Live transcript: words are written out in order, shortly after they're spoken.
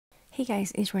Hey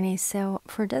guys, it's Renee. So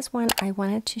for this one, I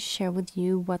wanted to share with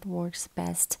you what works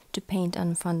best to paint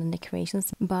on fondant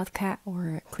decorations, vodka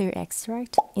or clear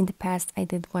extract. In the past, I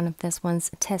did one of these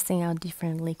ones testing out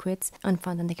different liquids on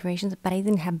fondant decorations, but I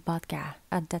didn't have vodka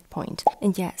at that point.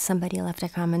 And yeah, somebody left a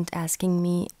comment asking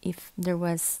me if there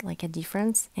was like a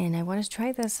difference, and I wanted to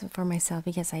try this for myself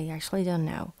because I actually don't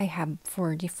know. I have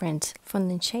 4 different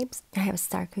fondant shapes. I have a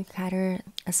star cookie cutter,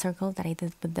 a circle that I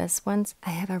did with this ones.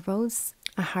 I have a rose,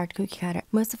 a hard cookie cutter.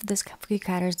 Most of these cookie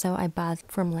cutters though I bought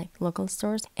from like local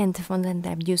stores, and the fondant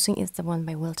that I'm using is the one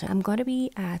by Wilton. I'm going to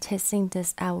be testing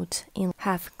this out in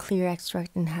half clear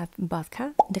extract and half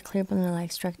vodka. The clear vanilla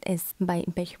extract is by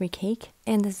Bakery Cake,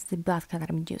 and this is the vodka that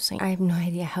I'm using. I have no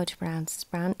idea how to pronounce this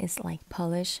brand. It's like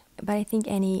Polish, but I think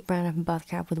any brand of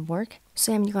vodka would work.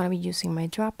 So I'm gonna be using my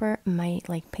dropper, my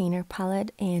like painter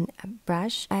palette, and a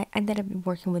brush. I ended up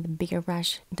working with a bigger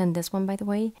brush than this one, by the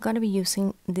way. I'm gonna be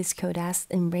using Disco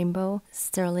Dust in Rainbow,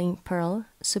 Sterling Pearl,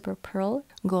 Super Pearl,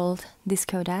 Gold,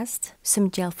 Disco Dust, some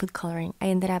gel food coloring. I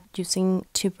ended up using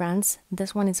 2 brands.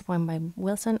 This one is one by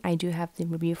Wilson. I do have the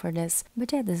review for this,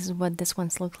 but yeah, this is what this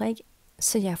ones look like.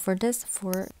 So yeah, for this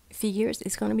 4 figures,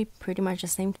 it's gonna be pretty much the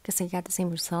same because I got the same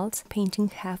results. Painting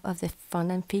half of the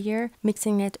fondant figure,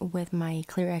 mixing it with my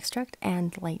clear extract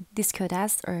and like disco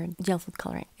dust or gel food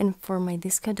coloring. And for my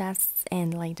disco dusts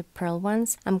and like the pearl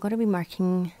ones, I'm gonna be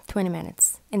marking 20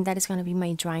 minutes, and that is gonna be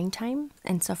my drying time.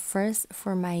 And so first,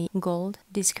 for my gold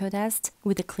disco dust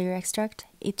with the clear extract,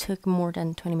 it took more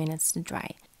than 20 minutes to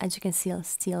dry. As you can see, it's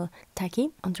still tacky.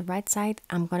 On the right side,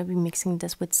 I'm gonna be mixing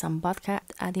this with some vodka,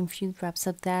 adding a few drops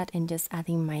of that, and just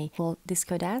adding my gold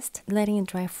disco dust, letting it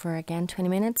dry for again 20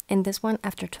 minutes. And this one,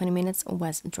 after 20 minutes,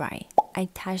 was dry. I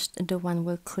touched the one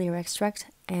with clear extract,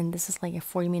 and this is like a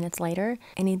 40 minutes later,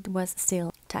 and it was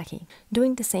still tacky.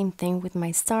 Doing the same thing with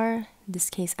my star. In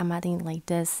this case, I'm adding like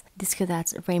this Disco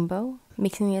Dust Rainbow,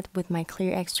 mixing it with my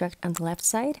clear extract on the left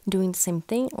side, doing the same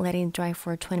thing, letting it dry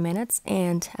for 20 minutes,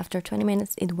 and after 20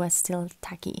 minutes it was still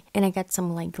tacky, and I got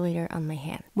some like glitter on my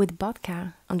hand. With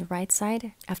vodka on the right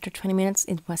side, after 20 minutes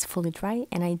it was fully dry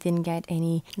and I didn't get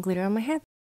any glitter on my hand.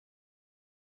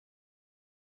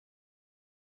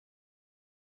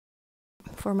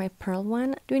 For my pearl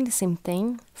one, doing the same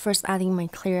thing. First adding my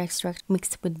clear extract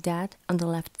mixed with that on the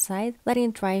left side, letting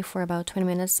it dry for about 20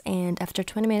 minutes, and after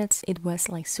 20 minutes it was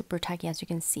like super tacky, as you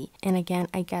can see. And again,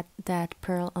 I got that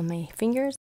pearl on my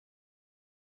fingers.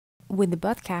 With the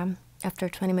vodka, after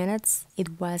 20 minutes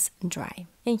it was dry.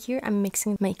 And here I'm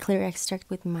mixing my clear extract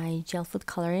with my gel food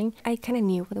coloring. I kind of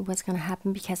knew what was going to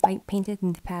happen because I painted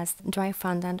in the past dry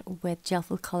fondant with gel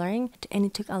food coloring, and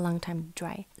it took a long time to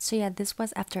dry. So yeah, this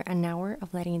was after an hour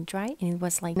of letting it dry, and it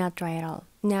was like not dry at all.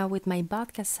 Now with my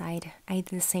vodka side, I did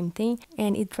the same thing,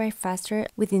 and it dried faster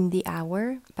within the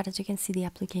hour. But as you can see, the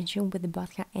application with the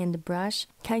vodka and the brush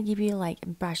can give you like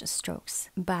brush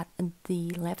strokes. But the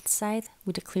left side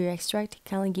with the clear extract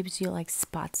kind of gives you like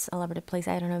spots all over the place.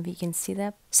 I don't know if you can see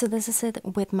that. So this is it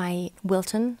with my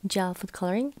Wilton gel food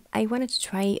coloring. I wanted to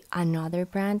try another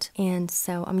brand, and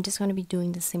so I'm just going to be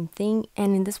doing the same thing.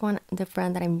 And in this one, the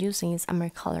brand that I'm using is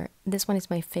Color. This one is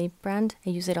my fave brand.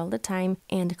 I use it all the time,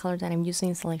 and the color that I'm using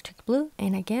is electric blue.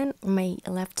 And again, my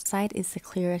left side is the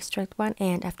clear extract one,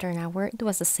 and after an hour it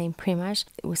was the same pretty much.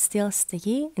 It was still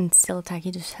sticky and still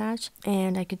tacky to touch,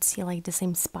 and I could see like the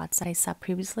same spots that I saw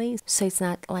previously. So it's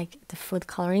not like the food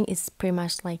coloring, it's pretty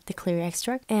much like the clear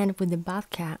extract. And with the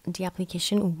vodka, the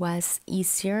application was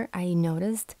easier, I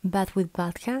noticed, but with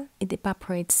vodka it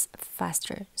evaporates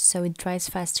faster, so it dries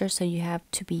faster, so you have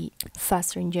to be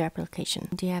faster in your application.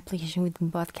 The application with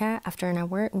vodka after an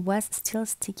hour was still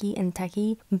sticky and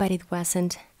tacky, but it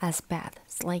wasn't as bad.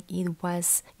 It's like it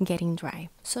was getting dry.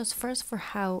 So as first, for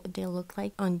how they look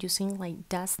like on using like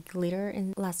dust, glitter,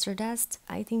 and luster dust,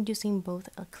 I think using both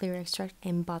a clear extract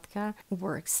and vodka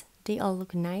works. They all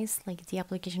look nice, like the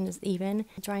application is even.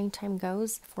 Drying time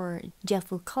goes for gel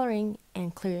food coloring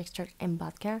and clear extract and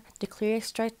vodka. The clear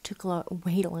extract took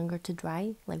way longer to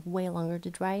dry, like way longer to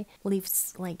dry.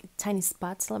 Leaves like tiny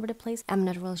spots all over the place. I'm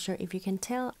not really sure if you can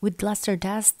tell. With luster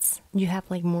dusts, you have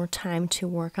like more time to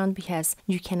work on because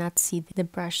you cannot see the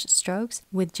brush strokes.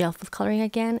 With gel food coloring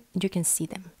again, you can see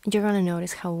them. You're gonna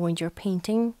notice how when you're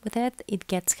painting with it, it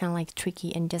gets kind of like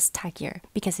tricky and just tackier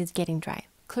because it's getting dry.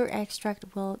 Clear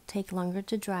extract will take longer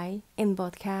to dry, and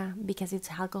vodka, because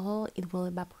it's alcohol, it will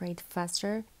evaporate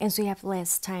faster, and so you have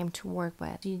less time to work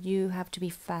with. You have to be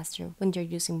faster when you're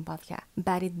using vodka,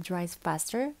 but it dries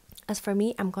faster, As for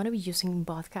me, I'm gonna be using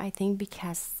vodka, I think,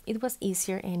 because it was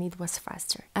easier and it was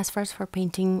faster. As far as for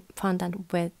painting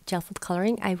fondant with gel food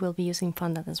coloring, I will be using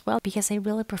fondant as well because I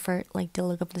really prefer like the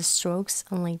look of the strokes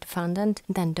on like the fondant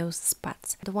than those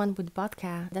spots. The one with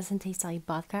vodka doesn't taste like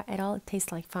vodka at all, it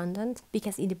tastes like fondant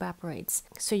because it evaporates.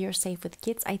 So you're safe with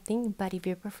kids, I think, but if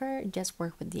you prefer, just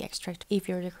work with the extract if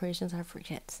your decorations are for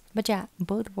kids. But yeah,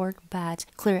 both work, but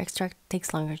clear extract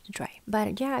takes longer to dry.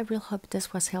 But yeah, I really hope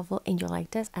this was helpful and you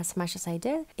liked this as much as I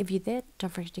did. If you did,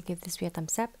 don't forget to give this video a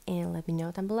thumbs up and let me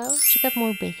know down below. Check out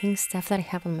more baking stuff that I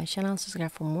have on my channel,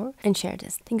 subscribe for more, and share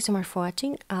this. Thanks so much for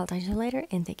watching. I'll talk to you later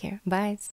and take care. Bye!